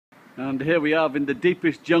And here we are in the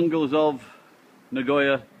deepest jungles of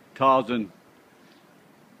Nagoya, Tarzan.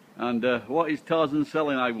 And what is Tarzan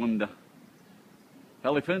selling, I wonder?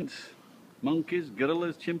 Elephants, monkeys,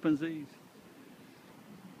 gorillas, chimpanzees.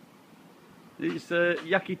 It's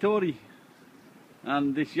yakitori.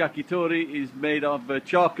 And this yakitori is made of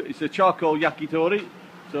charcoal. It's a charcoal yakitori,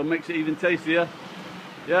 so it makes it even tastier.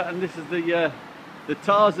 Yeah, and this is the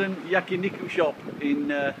Tarzan yakiniku shop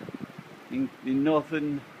in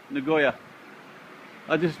northern Nagoya.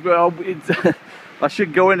 I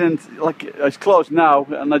should go in and, like, it's closed now,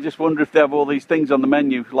 and I just wonder if they have all these things on the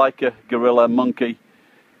menu, like a gorilla, monkey,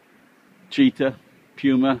 cheetah,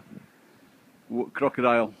 puma,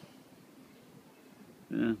 crocodile.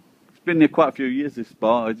 Yeah. It's been here quite a few years, this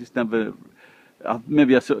bar. I just never,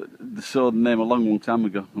 maybe I saw the name a long time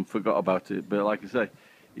ago and forgot about it, but like I say,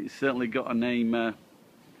 it's certainly got a name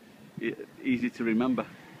easy to remember.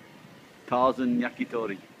 Tarzan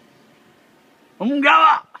Yakitori.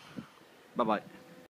 Bye bye.